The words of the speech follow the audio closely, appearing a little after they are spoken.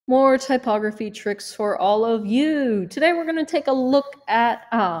More typography tricks for all of you. Today we're going to take a look at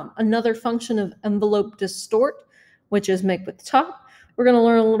another function of envelope distort, which is make with top. We're going to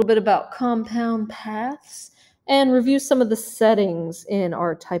learn a little bit about compound paths and review some of the settings in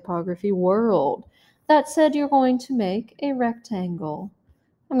our typography world. That said, you're going to make a rectangle.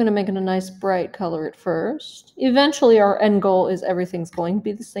 I'm going to make it a nice bright color at first. Eventually our end goal is everything's going to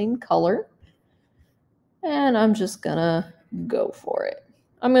be the same color. And I'm just going to go for it.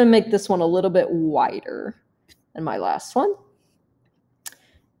 I'm going to make this one a little bit wider than my last one.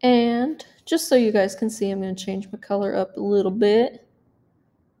 And just so you guys can see, I'm going to change my color up a little bit.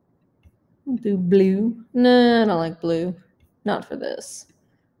 I'll do blue. No, I don't like blue. Not for this.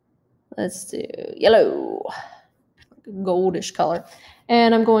 Let's do yellow. Goldish color.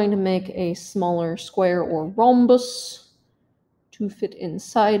 And I'm going to make a smaller square or rhombus to fit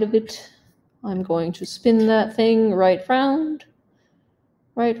inside of it. I'm going to spin that thing right round.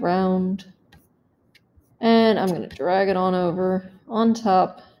 Right round, and I'm going to drag it on over on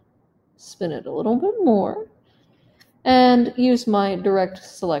top, spin it a little bit more, and use my direct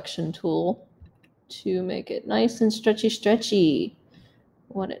selection tool to make it nice and stretchy.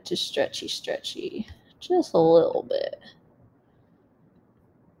 I want it to stretchy, just a little bit.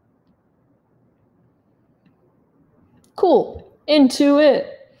 Cool, into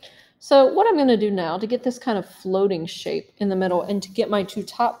it. So what I'm going to do now to get this kind of floating shape in the middle and to get my two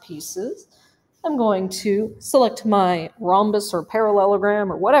top pieces, I'm going to select my rhombus or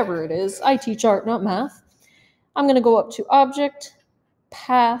parallelogram or whatever it is. I teach art, not math. I'm going to go up to Object,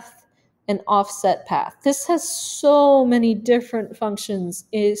 Path, and Offset Path. This has so many different functions,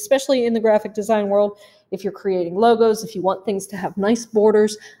 especially in the graphic design world. If you're creating logos, if you want things to have nice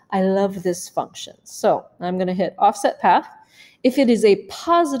borders, I love this function. So I'm going to hit Offset Path. If it is a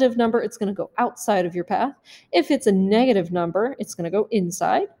positive number, it's going to go outside of your path. If it's a negative number, it's going to go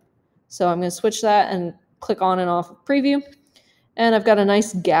inside. So I'm going to switch that and click on and off of preview. And I've got a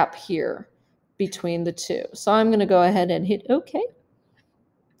nice gap here between the two. So I'm going to go ahead and hit OK.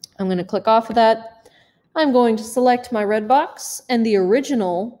 I'm going to click off of that. I'm going to select my red box and the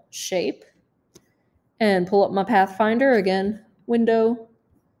original shape and pull up my Pathfinder again. Window,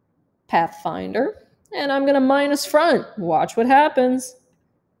 Pathfinder. And I'm going to minus front. Watch what happens.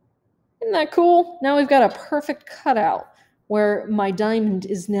 Isn't that cool? Now we've got a perfect cutout where my diamond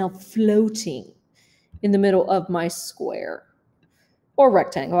is now floating in the middle of my square. Or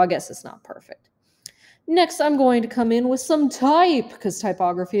rectangle. I guess it's not perfect. Next, I'm going to come in with some type, because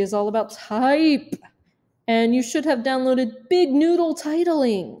typography is all about type. And you should have downloaded Big Noodle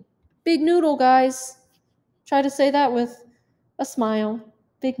titling. Big Noodle, guys. Try to say that with a smile.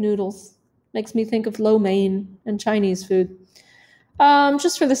 Big noodles. Makes me think of lo mein and Chinese food.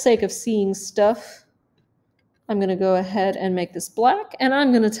 Just for the sake of seeing stuff, I'm going to go ahead and make this black, and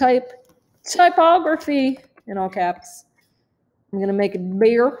I'm going to type typography in all caps. I'm going to make it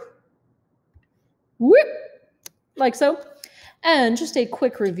bigger. Whoop! Like so. And just a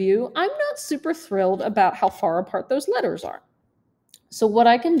quick review, I'm not super thrilled about how far apart those letters are. So what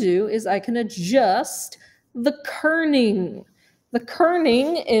I can do is I can adjust the kerning. The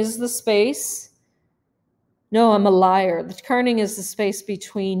kerning is the space. No, I'm a liar. The kerning is the space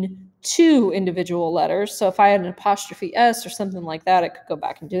between two individual letters. So if I had an apostrophe S or something like that, I could go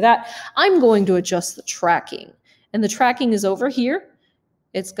back and do that. I'm going to adjust the tracking. And the tracking is over here.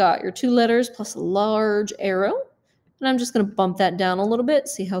 It's got your two letters plus a large arrow. And I'm just going to bump that down a little bit.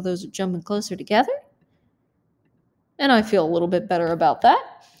 See how those are jumping closer together? And I feel a little bit better about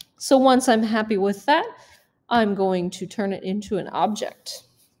that. So once I'm happy with that, I'm going to turn it into an object.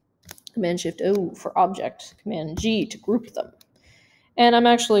 Command-Shift-O for object. Command-G to group them. And I'm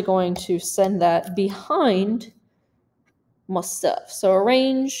actually going to send that behind my stuff. So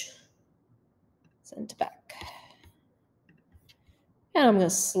arrange, send to back. And I'm going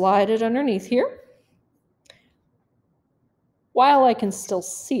to slide it underneath here. While I can still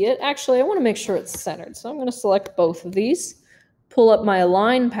see it, actually I want to make sure it's centered. So I'm going to select both of these, pull up my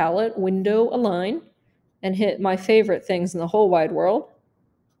Align palette, Window Align, and hit my favorite things in the whole wide world.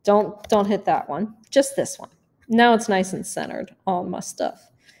 Don't hit that one, just this one. Now it's nice and centered on my stuff.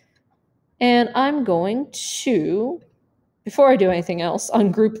 And I'm going to, before I do anything else,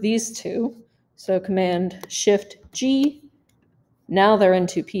 ungroup these two. So Command-Shift-G. Now they're in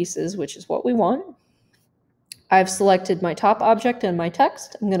two pieces, which is what we want. I've selected my top object and my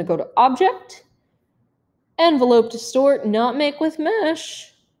text. I'm going to go to Object, Envelope Distort, not make with mesh.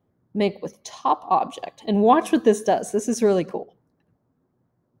 Make with top object. And watch what this does. This is really cool.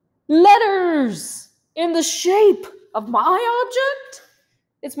 Letters in the shape of my object?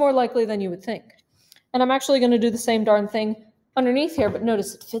 It's more likely than you would think. And I'm actually going to do the same darn thing underneath here, but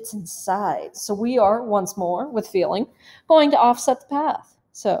notice it fits inside. So we are, once more, with feeling, going to offset the path.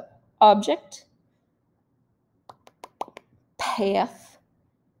 So object, path,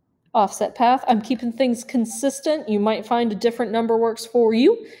 offset path. I'm keeping things consistent. You might find a different number works for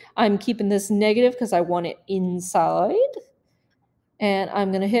you. I'm keeping this negative because I want it inside. And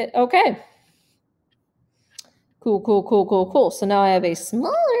I'm going to hit OK. Cool, cool, cool, cool, cool. So now I have a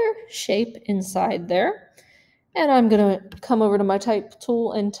smaller shape inside there. And I'm going to come over to my type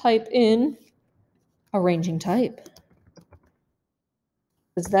tool and type in arranging type.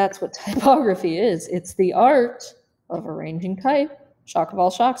 Because that's what typography is. It's the art of arranging type. Shock of all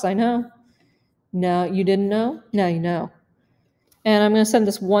shocks, I know. No, you didn't know? Now you know. And I'm going to send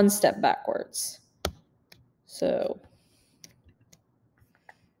this one step backwards. So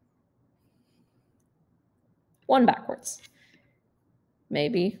one backwards.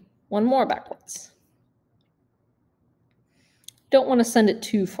 Maybe one more backwards. Don't want to send it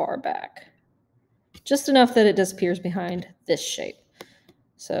too far back. Just enough that it disappears behind this shape.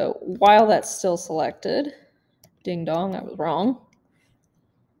 So while that's still selected, ding dong, I was wrong.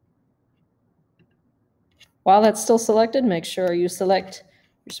 While that's still selected, make sure you select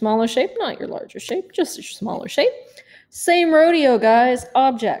your smaller shape, not your larger shape, just your smaller shape. Same rodeo, guys.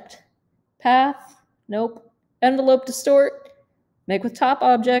 Object, path, nope. Envelope, distort, make with top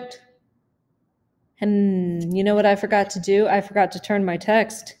object. And you know what I forgot to do? I forgot to turn my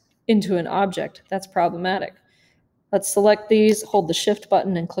text into an object. That's problematic. Let's select these, hold the shift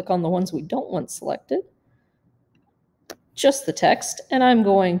button, and click on the ones we don't want selected. Just the text, and I'm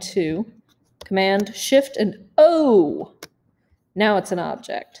going to Command, Shift, and O. Now it's an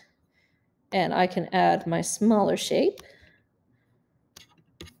object. And I can add my smaller shape.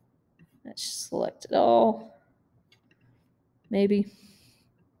 Let's select it all. Maybe.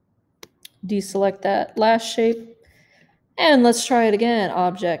 Deselect that last shape. And let's try it again.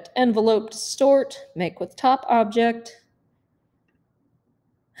 Object, envelope, distort, make with top object.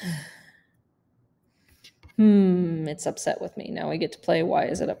 It's upset with me. Now we get to play why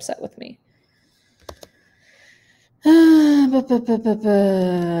is it upset with me.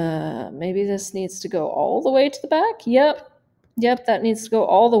 Maybe this needs to go all the way to the back. Yep, that needs to go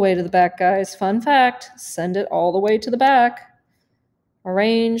all the way to the back, guys. Fun fact, send it all the way to the back.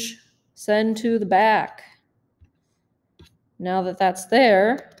 Arrange, send to the back. Now that that's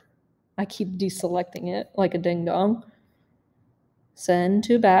there, I keep deselecting it like a ding-dong. Send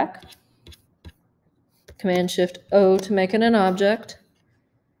to back. Command-Shift-O to make it an object.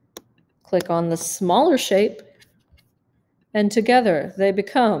 Click on the smaller shape. And together, they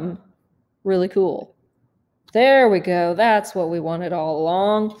become really cool. There we go. That's what we wanted all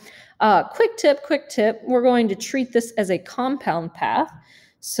along. Quick tip. We're going to treat this as a compound path.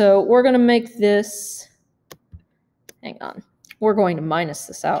 So we're going to make this, hang on. We're going to minus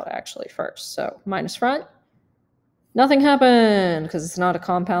this out actually first. So minus front. Nothing happened because it's not a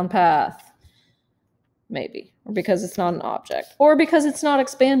compound path. Maybe. Or because it's not an object. Or because it's not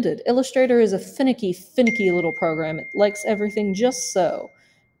expanded. Illustrator is a finicky little program. It likes everything just so.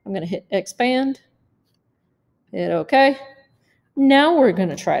 I'm going to hit expand. Hit OK. Now we're going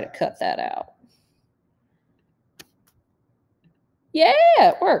to try to cut that out. Yeah,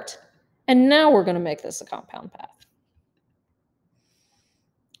 it worked. And now we're going to make this a compound path.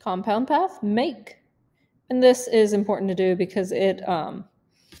 Compound path, make. And this is important to do because it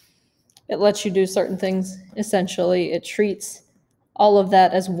lets you do certain things. Essentially, it treats all of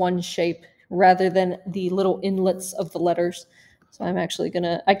that as one shape rather than the little inlets of the letters. So I'm actually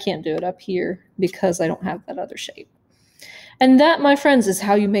I can't do it up here because I don't have that other shape. And that, my friends, is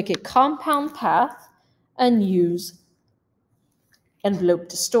how you make a compound path and use envelope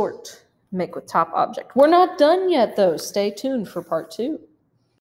distort, make with top object. We're not done yet, though. Stay tuned for part 2.